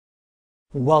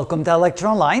Welcome to Lecture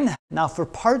Online. Now for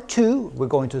part 2, we're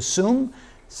going to assume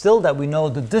still that we know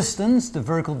the distance, the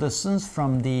vertical distance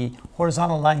from the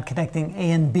horizontal line connecting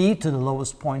A and B to the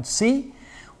lowest point C.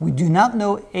 We do not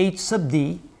know h sub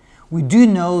d. We do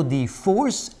know the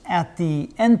force at the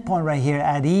end point right here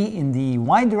at E in the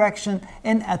y direction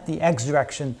and at the x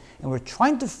direction. And we're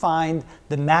trying to find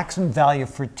the maximum value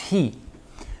for T.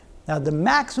 Now the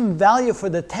maximum value for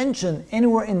the tension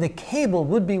anywhere in the cable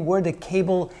would be where the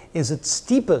cable is its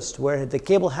steepest, where the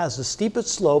cable has the steepest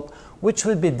slope, which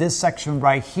would be this section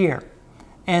right here.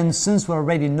 And since we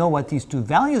already know what these two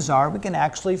values are, we can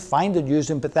actually find it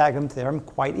using Pythagorean Theorem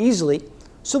quite easily.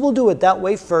 So we'll do it that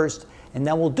way first, and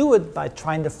then we'll do it by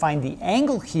trying to find the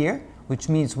angle here, which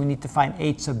means we need to find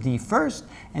h sub d first,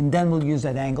 and then we'll use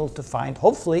that angle to find,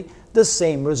 hopefully, the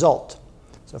same result.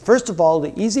 So first of all,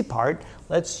 the easy part,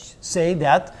 let's say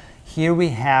that here we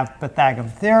have Pythagorean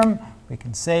Theorem. We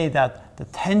can say that the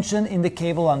tension in the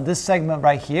cable on this segment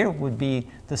right here would be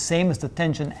the same as the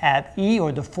tension at E,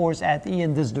 or the force at E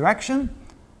in this direction.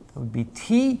 That would be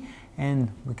T, and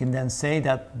we can then say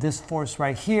that this force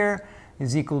right here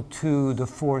is equal to the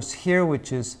force here,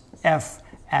 which is F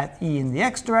at E in the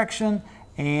x direction,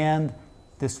 and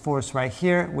this force right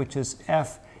here, which is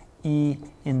F E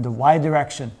in the y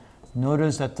direction.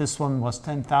 Notice that this one was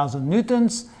 10,000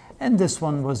 newtons, and this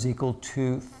one was equal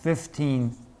to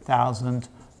 15,000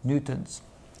 newtons.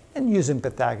 And using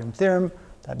Pythagorean Theorem,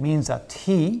 that means that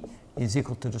T is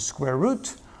equal to the square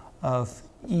root of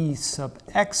E sub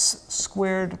x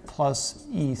squared plus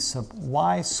E sub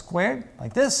y squared,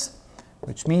 like this,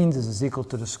 which means this is equal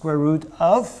to the square root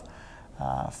of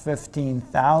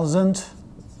 15,000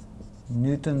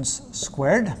 newtons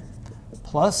squared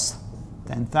plus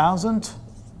 10,000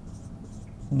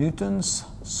 newtons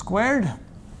squared,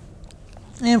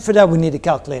 and for that we need a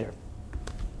calculator.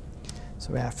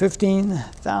 So we have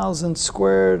 15,000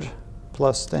 squared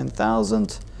plus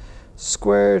 10,000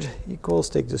 squared equals,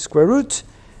 take the square root,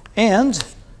 and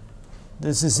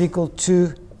this is equal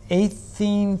to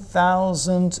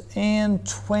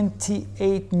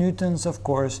 18,028 newtons. Of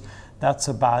course, that's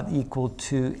about equal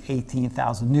to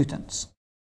 18,000 newtons.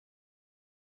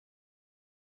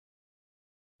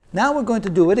 Now we're going to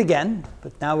do it again,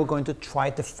 but now we're going to try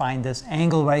to find this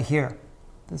angle right here,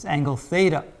 this angle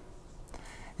theta.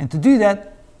 And to do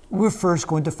that, we're first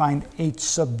going to find h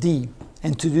sub d.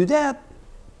 And to do that,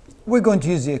 we're going to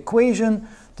use the equation,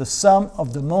 the sum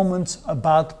of the moments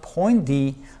about point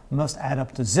D must add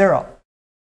up to 0.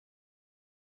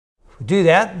 If we do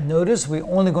that, notice we're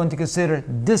only going to consider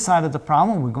this side of the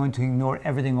problem. We're going to ignore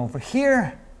everything over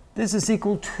here. This is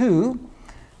equal to,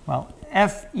 well,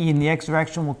 F E in the x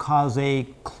direction will cause a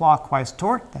clockwise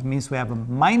torque. That means we have a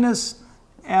minus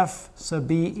F sub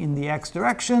E in the x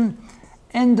direction,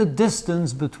 and the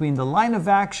distance between the line of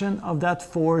action of that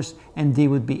force and D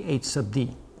would be h sub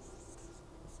D.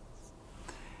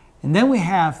 And then we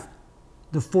have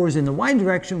the force in the y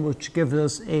direction, which gives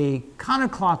us a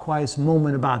counterclockwise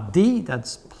moment about D.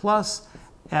 That's plus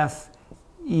F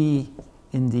E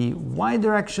in the y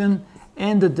direction,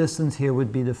 and the distance here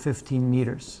would be the 15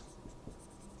 meters.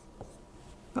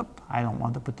 I don't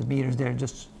want to put the meters there,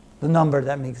 just the number.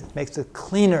 That makes it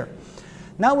cleaner.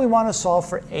 Now we want to solve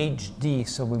for HD,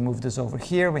 so we move this over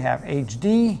here. We have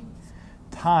HD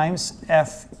times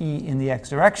FE in the x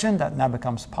direction, that now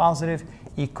becomes positive,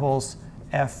 equals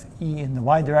FE in the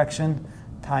y direction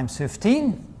times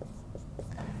 15.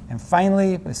 And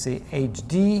finally, we say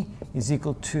HD is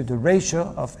equal to the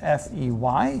ratio of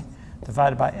FEY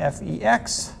divided by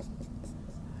FEX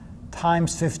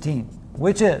times 15,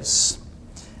 which is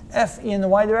Fe in the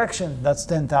y direction, that's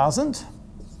 10,000,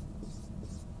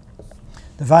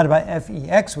 divided by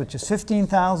Fex, which is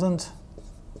 15,000,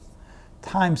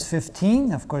 times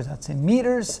 15, of course that's in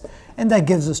meters, and that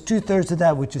gives us 2/3 of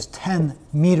that, which is 10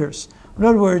 meters. In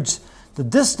other words, the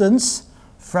distance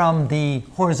from the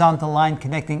horizontal line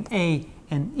connecting A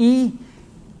and E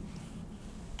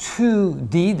to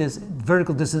D, this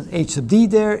vertical distance h sub d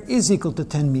there, is equal to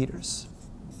 10 meters.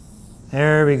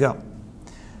 There we go.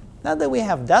 Now that we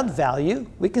have that value,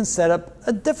 we can set up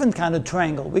a different kind of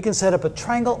triangle. We can set up a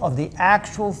triangle of the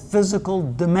actual physical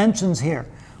dimensions here.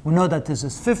 We know that this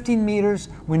is 15 meters.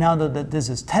 We now know that this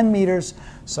is 10 meters.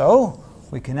 So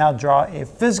we can now draw a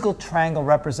physical triangle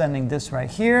representing this right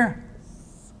here.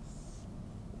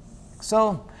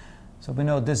 So we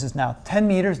know this is now 10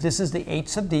 meters. This is the h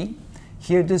sub d.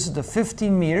 Here, this is the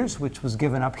 15 meters, which was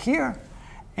given up here.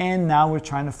 And now we're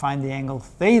trying to find the angle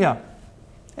theta,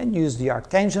 and use the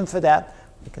arctangent for that.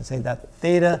 We can say that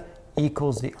theta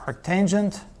equals the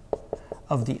arctangent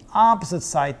of the opposite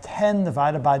side 10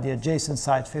 divided by the adjacent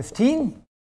side 15.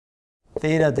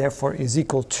 Theta therefore is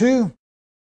equal to,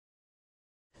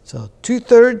 so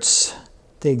 2/3,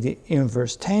 take the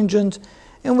inverse tangent,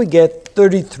 and we get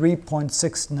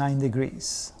 33.69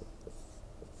 degrees.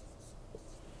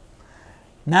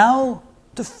 Now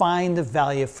to find the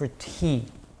value for t.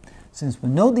 Since we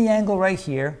know the angle right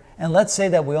here, and let's say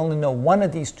that we only know one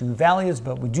of these two values,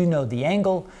 but we do know the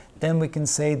angle, then we can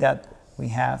say that we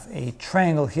have a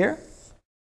triangle here.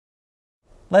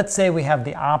 Let's say we have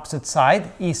the opposite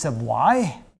side, E sub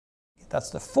y.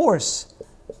 That's the force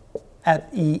at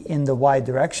E in the y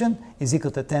direction is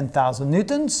equal to 10,000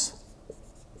 newtons,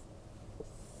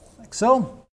 like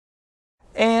so.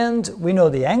 And we know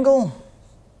the angle,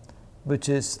 which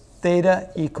is theta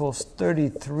equals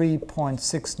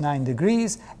 33.69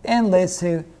 degrees, and let's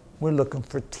say we're looking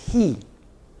for t.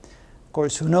 Of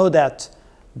course, we know that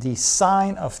the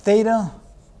sine of theta,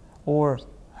 or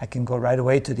I can go right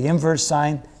away to the inverse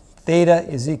sine, theta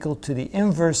is equal to the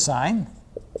inverse sine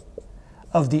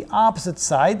of the opposite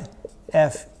side,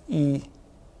 f e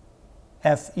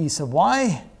sub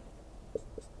y,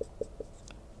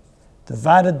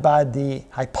 divided by the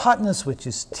hypotenuse, which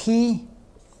is t.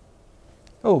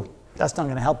 Oh, that's not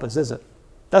going to help us, is it?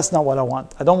 That's not what I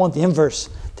want. I don't want the inverse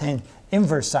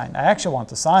sine. I actually want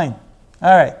the sine.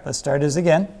 All right, let's start this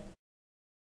again.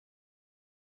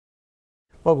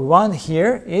 What we want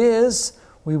here is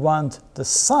we want the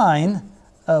sine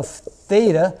of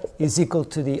theta is equal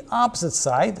to the opposite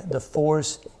side, the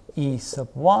force E sub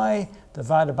y,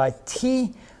 divided by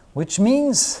t, which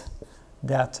means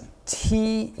that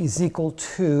t is equal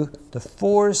to the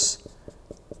force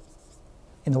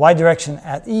in the y direction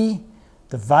at E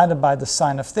divided by the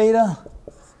sine of theta,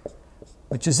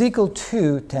 which is equal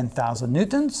to 10,000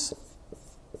 newtons,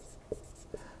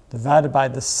 divided by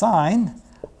the sine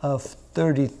of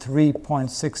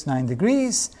 33.69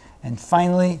 degrees, and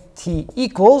finally t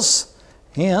equals,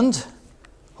 and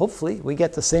hopefully we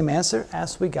get the same answer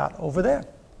as we got over there,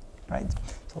 right?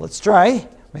 So let's try.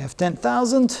 We have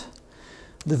 10,000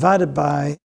 divided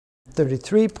by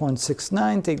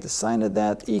 33.69, take the sine of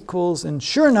that, equals, and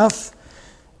sure enough,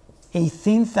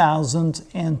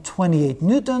 18,028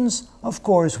 newtons, of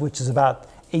course, which is about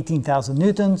 18,000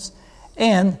 newtons.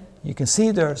 And you can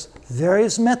see there's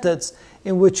various methods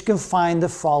in which you can find the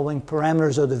following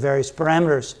parameters, or the various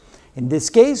parameters. In this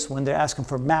case, when they're asking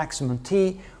for maximum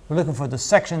t, we're looking for the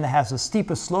section that has the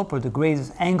steepest slope, or the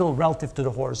greatest angle relative to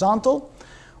the horizontal.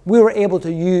 We were able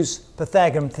to use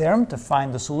Pythagorean Theorem to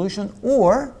find the solution,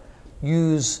 or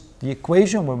use the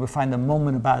equation where we find the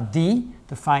moment about d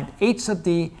to find h sub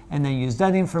d, and then use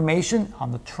that information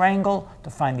on the triangle to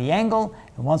find the angle.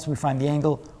 And once we find the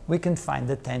angle, we can find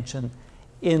the tension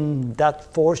in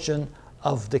that portion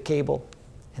of the cable.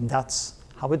 And that's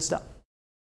how it's done.